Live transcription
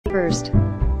first.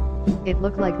 It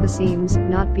looked like the seams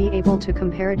not be able to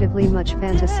comparatively much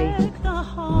fantasy.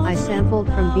 I sampled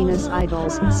from Venus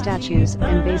idols, statues,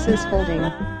 and vases holding.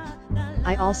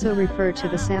 I also refer to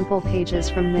the sample pages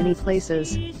from many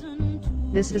places.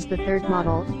 This is the third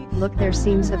model. Look, there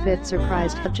seems a bit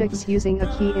surprised subjects using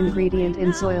a key ingredient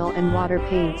in soil and water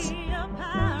paints.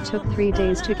 Took 3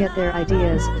 days to get their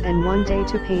ideas, and 1 day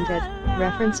to paint it,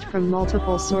 referenced from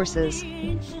multiple sources.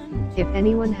 If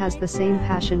anyone has the same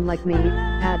passion like me,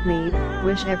 add me.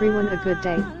 Wish everyone a good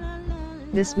day.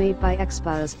 This made by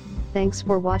Expos. Thanks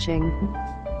for watching.